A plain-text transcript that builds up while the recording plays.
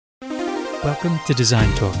Welcome to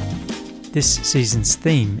Design Talk. This season's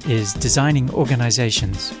theme is Designing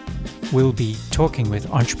Organizations. We'll be talking with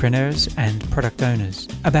entrepreneurs and product owners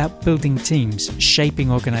about building teams, shaping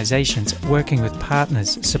organizations, working with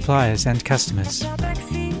partners, suppliers, and customers.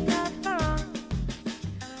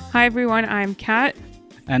 Hi everyone, I'm Kat.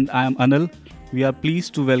 And I'm Anil. We are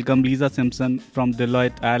pleased to welcome Lisa Simpson from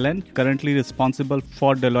Deloitte Ireland, currently responsible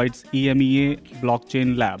for Deloitte's EMEA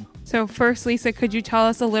Blockchain Lab. So first, Lisa, could you tell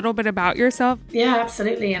us a little bit about yourself? Yeah,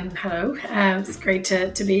 absolutely. And hello. It's great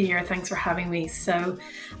to be here. Thanks for having me. So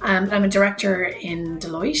I'm a director in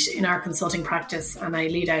Deloitte in our consulting practice, and I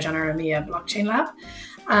lead out on our EMEA Blockchain Lab.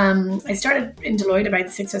 I started in Deloitte about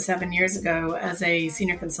 6 or 7 years ago as a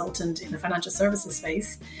senior consultant in the financial services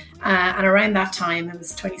space. And around that time, it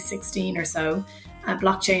was 2016 or so,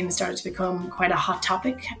 blockchain started to become quite a hot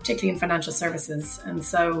topic, particularly in financial services. And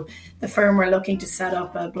so the firm were looking to set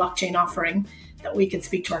up a blockchain offering that we could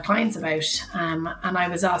speak to our clients about. And I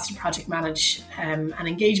was asked to project manage an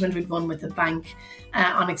engagement we'd won with the bank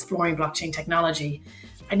on exploring blockchain technology.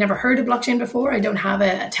 I'd never heard of blockchain before. I don't have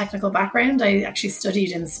a technical background. I actually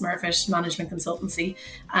studied in Smurfit Management Consultancy,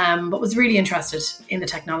 but was really interested in the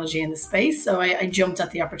technology in the space. So I jumped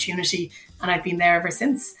at the opportunity, and I've been there ever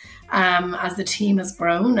since. As the team has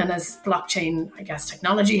grown and as blockchain,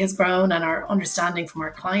 technology has grown and our understanding from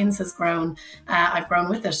our clients has grown, I've grown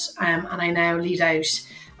with it. And I now lead out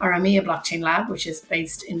our EMEA Blockchain Lab, which is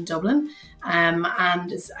based in Dublin,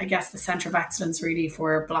 and is, the centre of excellence really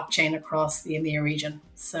for blockchain across the EMEA region.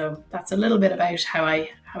 So that's a little bit about how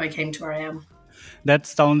I came to where I am. That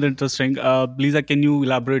sounds interesting. Lisa, can you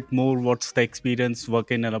elaborate more? What's the experience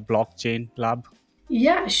working in a blockchain lab?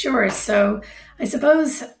 Yeah, sure. So I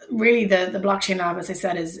suppose really the Blockchain Lab, as I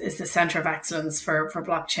said, is the centre of excellence for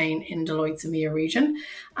blockchain in Deloitte's EMEA region.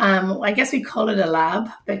 I guess we call it a lab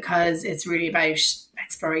because it's really about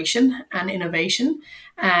exploration and innovation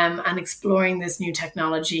and exploring this new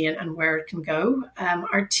technology and where it can go.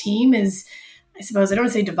 Our team is, I suppose, I don't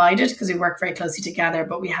want to say divided because we work very closely together,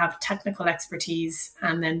 but we have technical expertise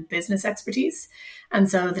and then business expertise. And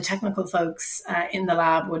so the technical folks in the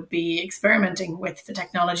lab would be experimenting with the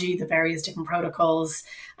technology, the various different protocols,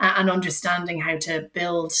 and understanding how to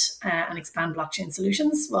build and expand blockchain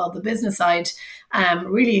solutions, while the business side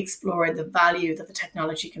really explore the value that the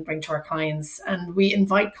technology can bring to our clients. And we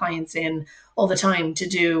invite clients in all the time to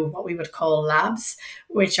do what we would call labs,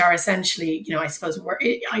 which are essentially,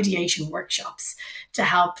 ideation workshops to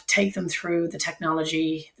help take them through the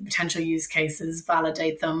technology, the potential use cases,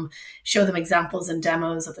 validate them, show them examples and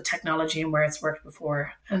demos of the technology and where it's worked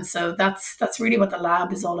before. And so that's really what the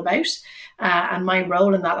lab is all about. And my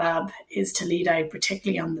role in that lab is to lead out,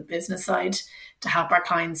 particularly on the business side, to help our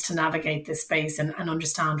clients to navigate this space and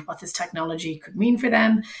understand what this technology could mean for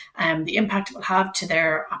them, the impact it will have to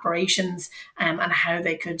their operations, and how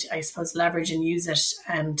they could, leverage and use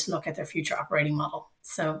it to look at their future operating model.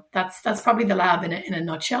 So that's probably the lab in a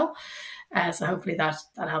nutshell. So hopefully that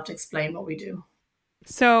helped explain what we do.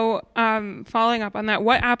 So following up on that,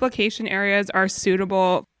 what application areas are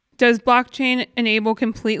suitable? Does blockchain enable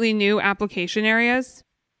completely new application areas?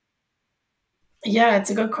 Yeah, it's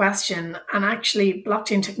a good question. And actually,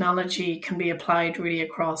 blockchain technology can be applied really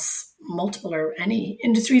across multiple or any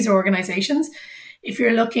industries or organizations. If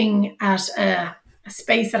you're looking at a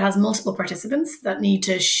space that has multiple participants that need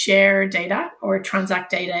to share data or transact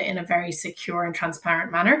data in a very secure and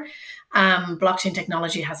transparent manner, blockchain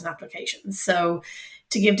technology has an application. So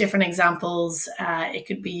to give different examples, it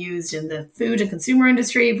could be used in the food and consumer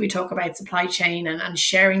industry if we talk about supply chain and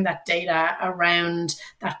sharing that data around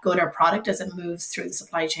that good or product as it moves through the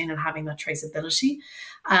supply chain and having that traceability.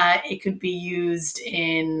 It could be used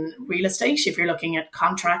in real estate if you're looking at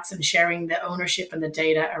contracts and sharing the ownership and the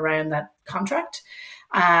data around that contract.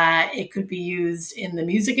 It could be used in the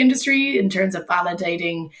music industry in terms of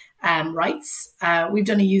validating rights. We've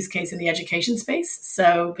done a use case in the education space,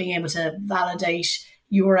 so being able to validate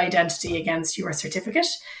your identity against your certificate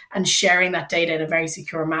and sharing that data in a very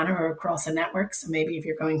secure manner or across a network. So maybe if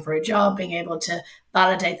you're going for a job, being able to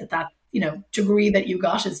validate that degree that you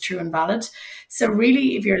got is true and valid. So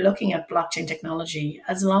really, if you're looking at blockchain technology,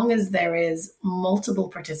 as long as there is multiple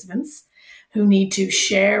participants who need to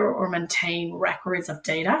share or maintain records of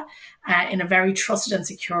data in a very trusted and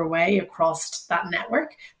secure way across that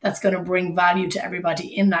network, that's going to bring value to everybody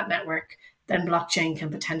in that network, then blockchain can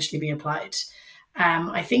potentially be applied.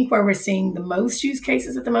 I think where we're seeing the most use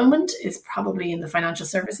cases at the moment is probably in the financial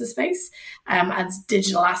services space, as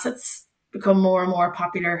digital assets become more and more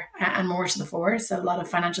popular and more to the fore. So a lot of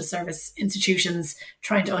financial service institutions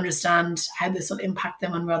trying to understand how this will impact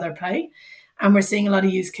them and where they play. And we're seeing a lot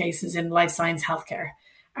of use cases in life science healthcare.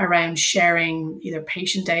 around sharing either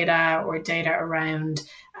patient data or data around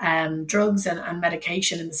drugs and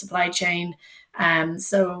medication in the supply chain.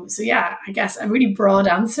 So yeah, I guess a really broad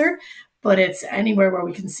answer, but it's anywhere where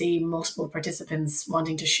we can see multiple participants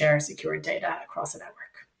wanting to share secure data across a network.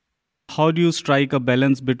 How do you strike a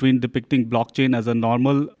balance between depicting blockchain as a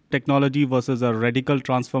normal technology versus a radical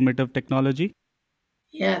transformative technology?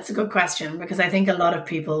 Yeah, it's a good question because I think a lot of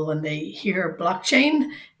people, when they hear blockchain,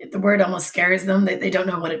 the word almost scares them. They don't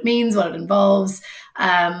know what it means, what it involves.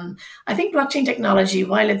 I think blockchain technology,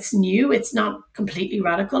 while it's new, it's not completely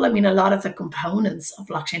radical. I mean, a lot of the components of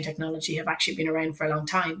blockchain technology have actually been around for a long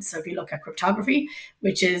time. So if you look at cryptography,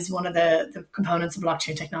 which is one of the components of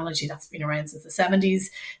blockchain technology that's been around since the 70s,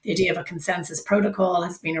 the idea of a consensus protocol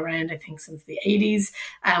has been around, I think, since the 80s.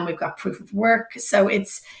 We've got proof of work. So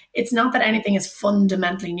it's not that anything is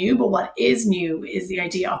fundamentally new, but what is new is the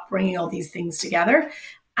idea of bringing all these things together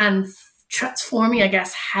and transforming, I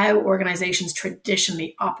guess, how organizations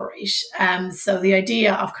traditionally operate. So the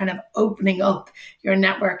idea of kind of opening up your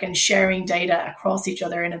network and sharing data across each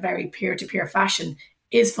other in a very peer-to-peer fashion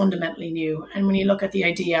is fundamentally new. And when you look at the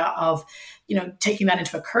idea of, taking that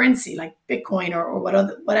into a currency like Bitcoin or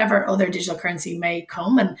whatever other digital currency may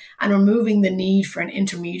come and removing the need for an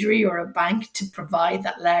intermediary or a bank to provide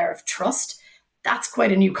that layer of trust, that's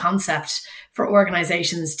quite a new concept for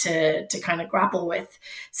organizations to kind of grapple with.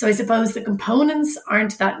 So I suppose the components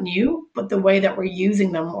aren't that new, but the way that we're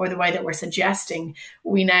using them or the way that we're suggesting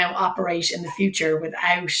we now operate in the future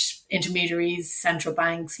without intermediaries, central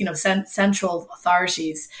banks, central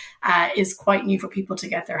authorities is quite new for people to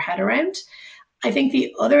get their head around. I think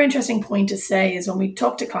the other interesting point to say is when we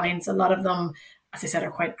talk to clients, a lot of them, as I said,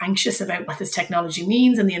 are quite anxious about what this technology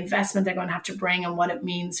means and the investment they're going to have to bring and what it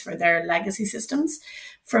means for their legacy systems.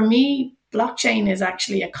 For me, blockchain is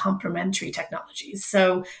actually a complementary technology.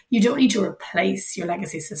 So you don't need to replace your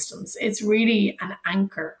legacy systems. It's really an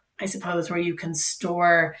anchor, I suppose, where you can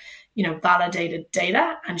store, validated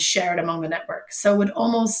data and share it among the network. So it would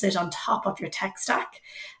almost sit on top of your tech stack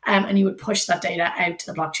and you would push that data out to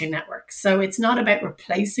the blockchain network. So it's not about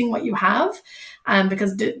replacing what you have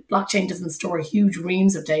because blockchain doesn't store huge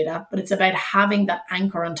reams of data, but it's about having that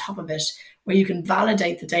anchor on top of it where you can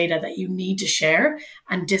validate the data that you need to share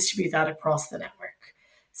and distribute that across the network.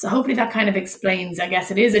 So hopefully that kind of explains, I guess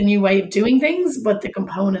it is a new way of doing things, but the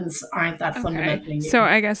components aren't that fundamentally new. So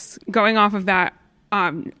I guess going off of that,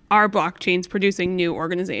 are blockchains producing new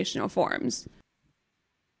organizational forms?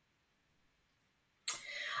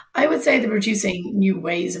 I would say they're producing new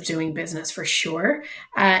ways of doing business for sure.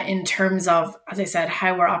 In terms of, as I said,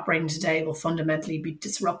 how we're operating today will fundamentally be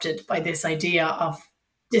disrupted by this idea of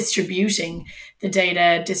distributing the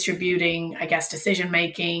data, distributing, I guess,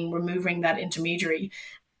 decision-making, removing that intermediary.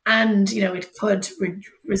 And, it could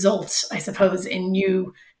result, I suppose, in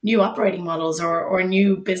new operating models or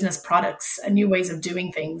new business products and new ways of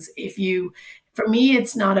doing things. For me,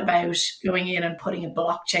 it's not about going in and putting a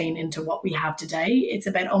blockchain into what we have today. It's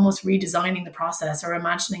about almost redesigning the process or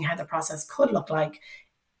imagining how the process could look like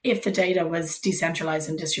if the data was decentralized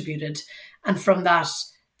and distributed. And from that,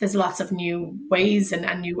 there's lots of new ways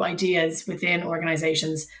and new ideas within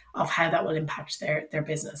organizations of how that will impact their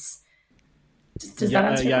business. Does that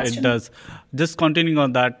answer your question? It does. Just continuing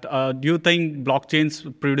on that, do you think blockchain's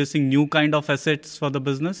producing new kind of assets for the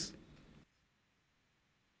business?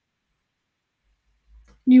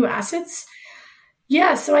 New assets?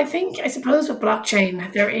 Yeah, so I suppose with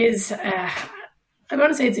blockchain, there is, I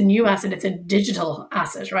want to say it's a new asset, it's a digital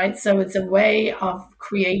asset, right? So it's a way of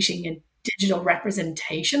creating a digital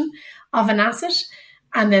representation of an asset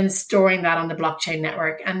and then storing that on the blockchain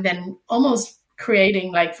network and then almost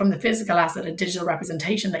creating, like from the physical asset, a digital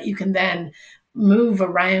representation that you can then move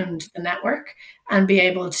around the network and be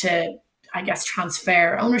able to, I guess,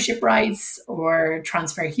 transfer ownership rights or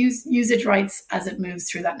transfer usage rights as it moves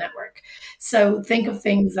through that network. So think of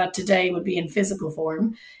things that today would be in physical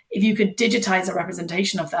form. If you could digitize a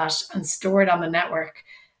representation of that and store it on the network,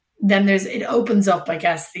 then it opens up, I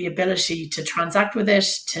guess, the ability to transact with it,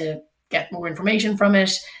 to get more information from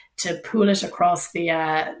it, to pool it across the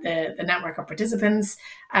network of participants.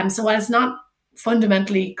 So while it's not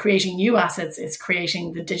fundamentally creating new assets, it's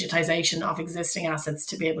creating the digitization of existing assets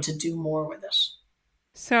to be able to do more with it.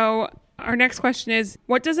 So our next question is,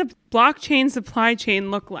 what does a blockchain supply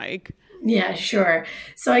chain look like? Yeah, sure.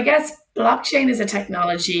 So I guess blockchain is a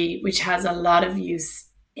technology which has a lot of use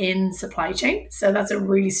in supply chain. So that's a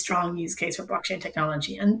really strong use case for blockchain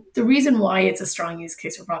technology. And the reason why it's a strong use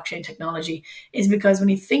case for blockchain technology is because when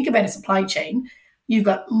you think about a supply chain, you've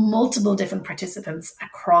got multiple different participants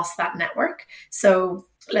across that network. So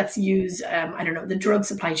let's use, I don't know, the drug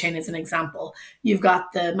supply chain as an example. You've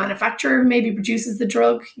got the manufacturer who maybe produces the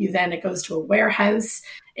drug. It goes to a warehouse.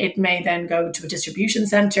 It may then go to a distribution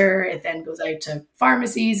center. It then goes out to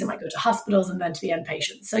pharmacies. It might go to hospitals and then to the end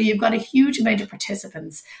patient. So you've got a huge amount of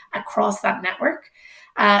participants across that network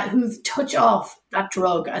who touch off that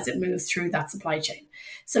drug as it moves through that supply chain.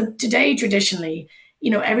 So today, traditionally,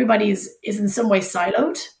 everybody is in some way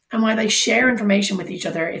siloed. And while they share information with each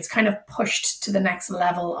other, it's kind of pushed to the next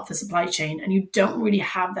level of the supply chain. And you don't really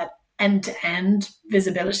have that end-to-end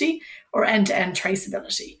visibility or end-to-end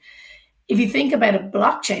traceability. If you think about a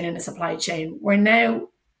blockchain in a supply chain, we're now,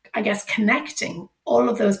 I guess, connecting all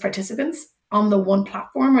of those participants on the one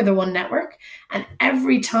platform or the one network. And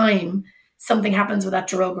every time something happens with that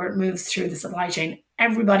drug or it moves through the supply chain,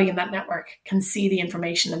 everybody in that network can see the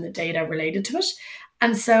information and the data related to it.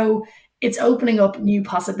 And so it's opening up new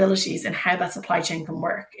possibilities in how that supply chain can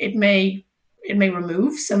work. It may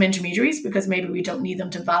remove some intermediaries because maybe we don't need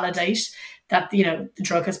them to validate that the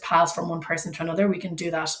drug has passed from one person to another. We can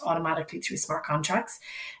do that automatically through smart contracts.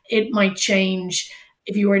 It might change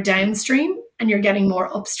if you are downstream and you're getting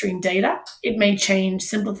more upstream data. It may change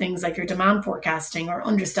simple things like your demand forecasting or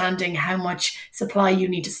understanding how much supply you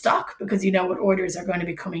need to stock because you know what orders are going to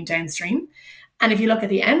be coming downstream. And if you look at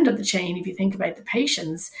the end of the chain, if you think about the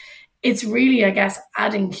patients, it's really, I guess,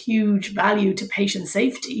 adding huge value to patient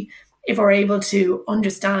safety if we're able to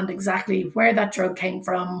understand exactly where that drug came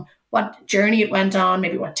from, what journey it went on,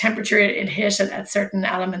 maybe what temperature it hit at certain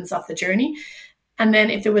elements of the journey. And then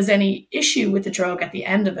if there was any issue with the drug at the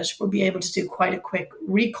end of it, we'll be able to do quite a quick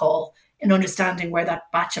recall in understanding where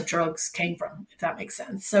that batch of drugs came from, if that makes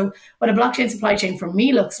sense. So what a blockchain supply chain for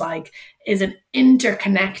me looks like is an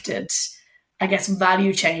interconnected, I guess,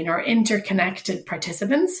 value chain or interconnected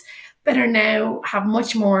participants that are now have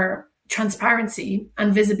much more transparency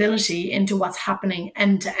and visibility into what's happening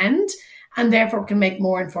end to end, and therefore can make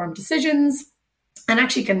more informed decisions and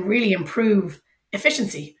actually can really improve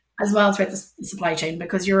efficiency as well throughout the supply chain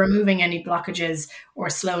because you're removing any blockages or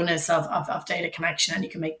slowness of data connection and you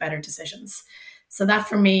can make better decisions. So that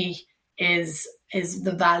for me is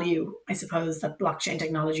the value, I suppose, that blockchain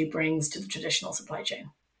technology brings to the traditional supply chain.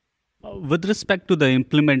 With respect to the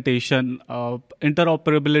implementation,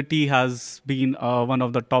 interoperability has been one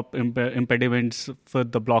of the top impediments for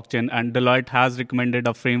the blockchain, and Deloitte has recommended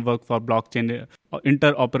a framework for blockchain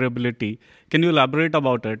interoperability. Can you elaborate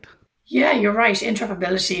about it? Yeah, you're right.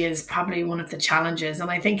 Interoperability is probably one of the challenges. And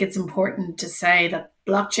I think it's important to say that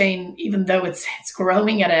blockchain, even though it's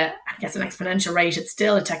growing at an exponential rate, it's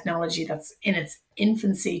still a technology that's in its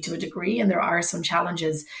infancy to a degree, and there are some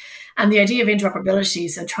challenges. And the idea of interoperability,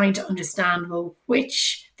 so trying to understand,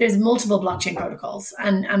 there's multiple blockchain protocols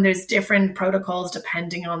and there's different protocols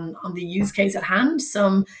depending on the use case at hand.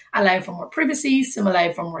 Some allow for more privacy, some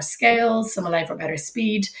allow for more scale, some allow for better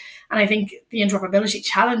speed. And I think the interoperability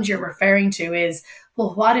challenge you're referring to is,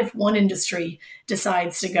 what if one industry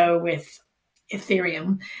decides to go with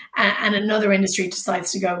Ethereum and another industry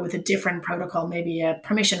decides to go with a different protocol, maybe a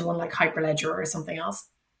permission one like Hyperledger or something else?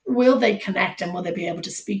 Will they connect and will they be able to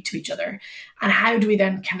speak to each other? And how do we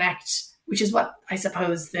then connect? Which is what I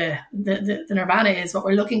suppose the nirvana is. What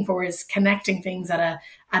we're looking for is connecting things at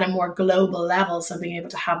a more global level. So being able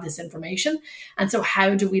to have this information. And so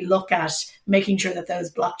how do we look at making sure that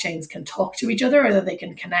those blockchains can talk to each other or that they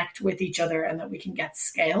can connect with each other and that we can get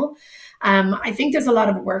scale? I think there's a lot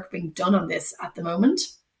of work being done on this at the moment.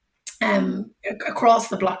 Across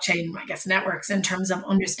the blockchain, I guess, networks in terms of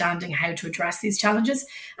understanding how to address these challenges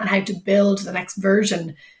and how to build the next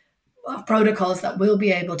version of protocols that will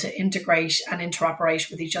be able to integrate and interoperate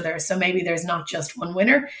with each other. So maybe there's not just one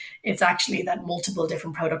winner. It's actually that multiple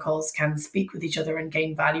different protocols can speak with each other and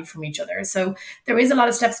gain value from each other. So there is a lot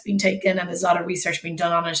of steps being taken and there's a lot of research being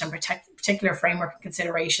done on it and particular framework and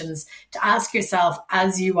considerations to ask yourself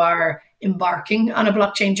as you are embarking on a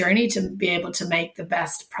blockchain journey to be able to make the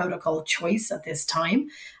best protocol choice at this time.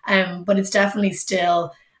 But it's definitely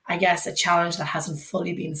still, I guess, a challenge that hasn't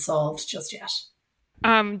fully been solved just yet.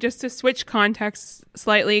 Just to switch context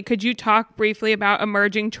slightly, could you talk briefly about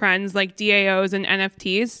emerging trends like DAOs and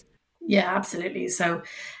NFTs? Yeah, absolutely. So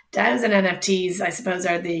DAOs and NFTs, I suppose,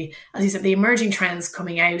 are as you said, the emerging trends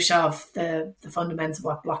coming out of the fundamentals of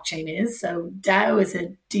what blockchain is. So DAO is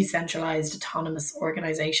a decentralized autonomous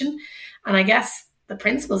organization. And I guess the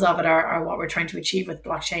principles of it are what we're trying to achieve with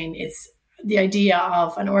blockchain is the idea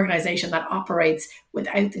of an organization that operates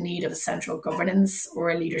without the need of a central governance or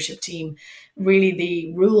a leadership team. Really,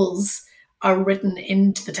 the rules are written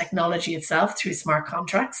into the technology itself through smart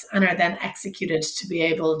contracts and are then executed to be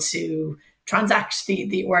able to transact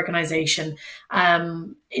the organization.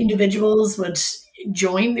 Individuals would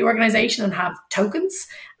join the organization and have tokens,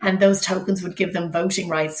 and those tokens would give them voting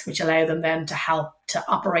rights, which allow them then to help to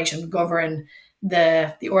operate and govern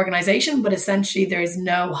the organization. But essentially there is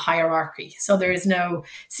no hierarchy. So there is no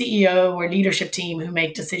CEO or leadership team who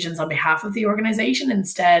make decisions on behalf of the organization.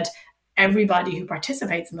 Instead, everybody who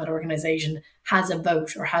participates in that organization has a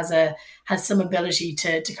vote or has some ability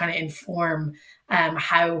to kind of inform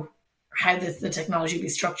how the technology will be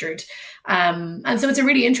structured. And so it's a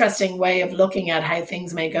really interesting way of looking at how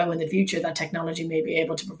things may go in the future, that technology may be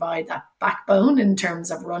able to provide that backbone in terms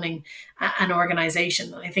of running an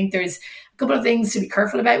organization. And I think there's a couple of things to be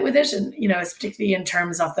careful about with it. And, it's particularly in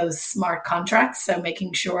terms of those smart contracts. So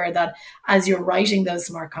making sure that as you're writing those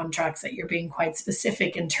smart contracts, that you're being quite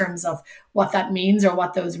specific in terms of what that means or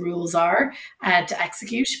what those rules are to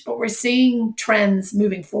execute. But we're seeing trends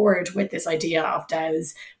moving forward with this idea of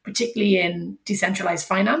DAOs, particularly in decentralized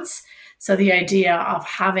finance. So the idea of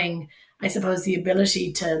having, I suppose, the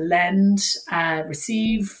ability to lend,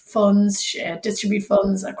 receive funds, distribute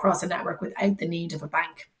funds across a network without the need of a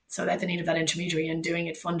bank. So without the need of that intermediary, and doing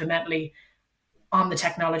it fundamentally on the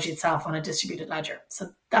technology itself on a distributed ledger. So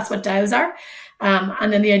that's what DAOs are.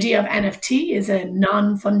 And then the idea of NFT is a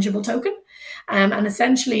non-fungible token. And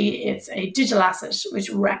essentially it's a digital asset which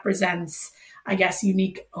represents, I guess,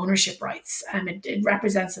 unique ownership rights. And it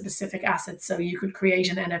represents a specific asset. So you could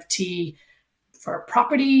create an NFT for a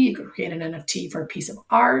property, you could create an NFT for a piece of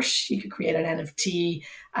art, you could create an NFT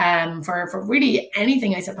for really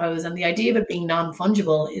anything, I suppose. And the idea of it being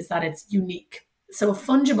non-fungible is that it's unique. So a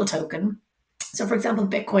fungible token, so for example,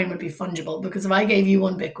 Bitcoin would be fungible, because if I gave you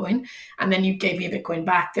one Bitcoin and then you gave me a Bitcoin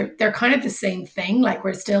back, they're kind of the same thing. Like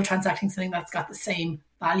we're still transacting something that's got the same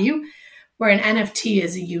value, where an NFT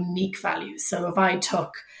is a unique value. So if I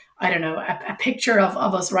took, I don't know, a picture of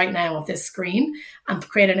us right now of this screen and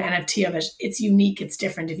create an NFT of it, it's unique, it's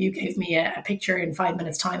different. If you gave me a picture in 5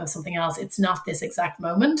 minutes time of something else, it's not this exact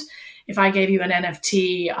moment. If I gave you an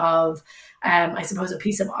NFT of, I suppose, a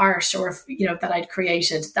piece of art or, that I'd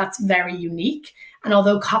created, that's very unique. And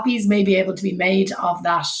although copies may be able to be made of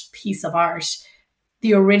that piece of art,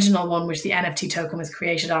 the original one, which the NFT token was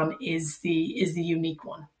created on, is the unique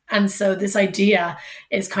one. And so this idea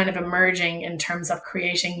is kind of emerging in terms of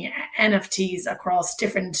creating NFTs across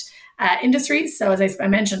different industries. So as I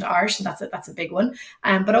mentioned, art, that's a big one,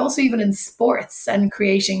 but also even in sports, and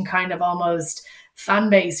creating kind of almost fan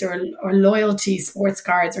base or loyalty sports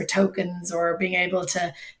cards or tokens, or being able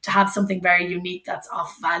to have something very unique that's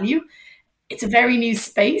of value. It's a very new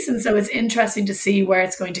space, and so it's interesting to see where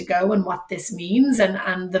it's going to go and what this means,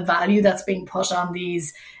 and the value that's being put on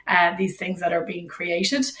these things that are being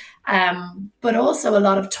created. But also a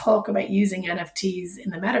lot of talk about using NFTs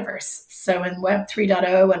in the metaverse. So in Web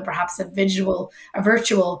 3.0 and perhaps a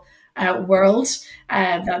virtual world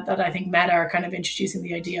that I think Meta are kind of introducing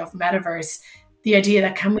the idea of metaverse. The idea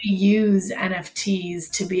that can we use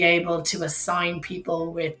NFTs to be able to assign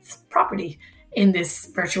people with property in this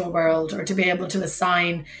virtual world, or to be able to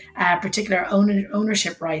assign particular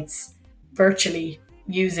ownership rights virtually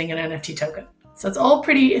using an NFT token. So it's all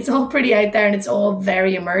pretty out there, and it's all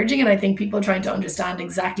very emerging. And I think people trying to understand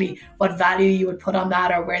exactly what value you would put on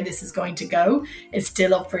that or where this is going to go is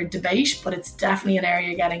still up for debate, but it's definitely an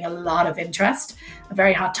area getting a lot of interest, a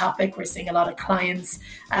very hot topic. We're seeing a lot of clients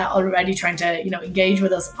already trying to, engage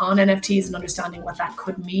with us on NFTs and understanding what that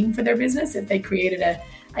could mean for their business if they created a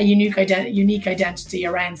unique identity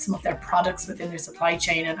around some of their products within their supply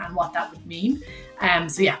chain and what that would mean.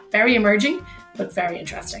 So yeah, very emerging, but very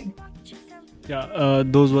interesting. Yeah,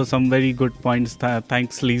 those were some very good points.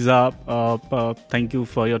 Thanks, Lisa. Thank you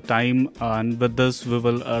for your time. And with this, we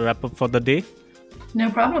will wrap up for the day. No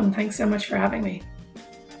problem. Thanks so much for having me.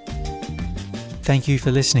 Thank you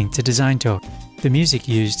for listening to Design Talk. The music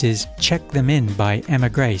used is Check Them In by Emma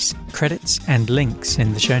Grace. Credits and links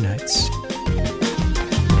in the show notes.